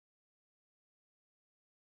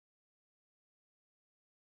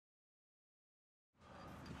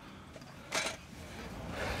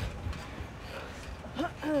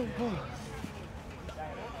Come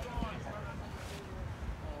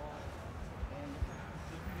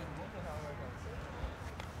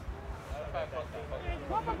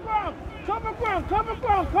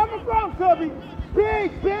across, Kirby.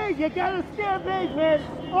 Big, you gotta steer big, man.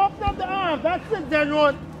 Open up the arms, that's it,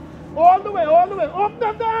 Zenron. All the way, open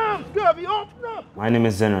up the arms, Kirby, open up. My name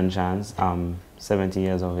is Zenron Chance, I'm 17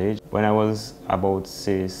 years of age. When I was about,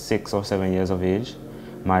 say, 6 or 7 years of age,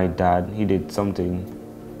 my dad, he did something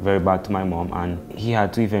very bad to my mom and he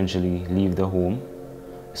had to eventually leave the home.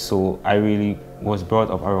 So I really was brought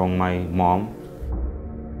up around my mom,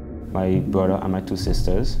 my brother and my 2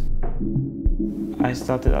 sisters. I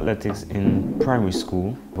started athletics in primary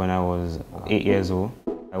school when I was 8 years old.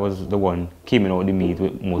 I was the one came in out the meet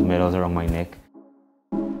with most medals around my neck.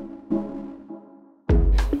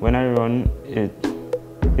 When I run, it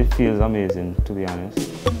feels amazing, to be honest.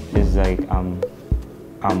 It's like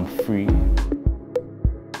I'm free.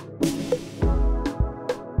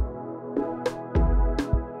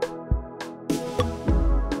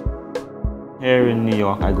 Here in New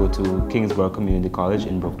York, I go to Kingsborough Community College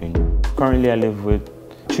in Brooklyn. Currently, I live with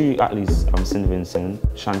 3 athletes from St. Vincent: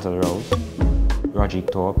 Chantal Rouse, Roger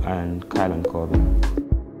Thorpe, and Kylan Corbin.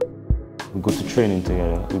 We go to training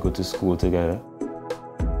together, we go to school together.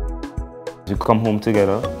 We come home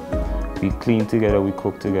together, we clean together, we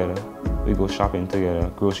cook together, we go shopping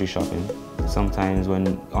together, grocery shopping. Sometimes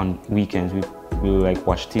when on weekends, we like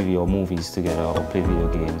watch TV or movies together or play video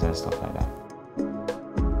games and stuff like that.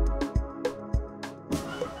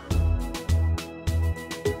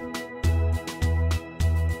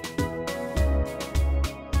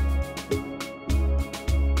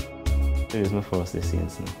 It is my first day seeing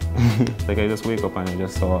snow. Like I just wake up and I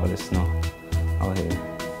just saw all this snow out here.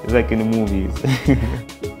 It's like in the movies.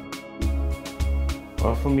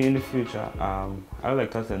 Well, for me in the future, I would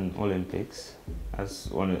like to attend Olympics.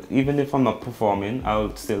 Even if I'm not performing, I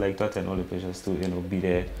would still like to attend Olympics just to be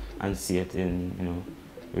there and see it in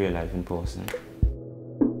real life in person.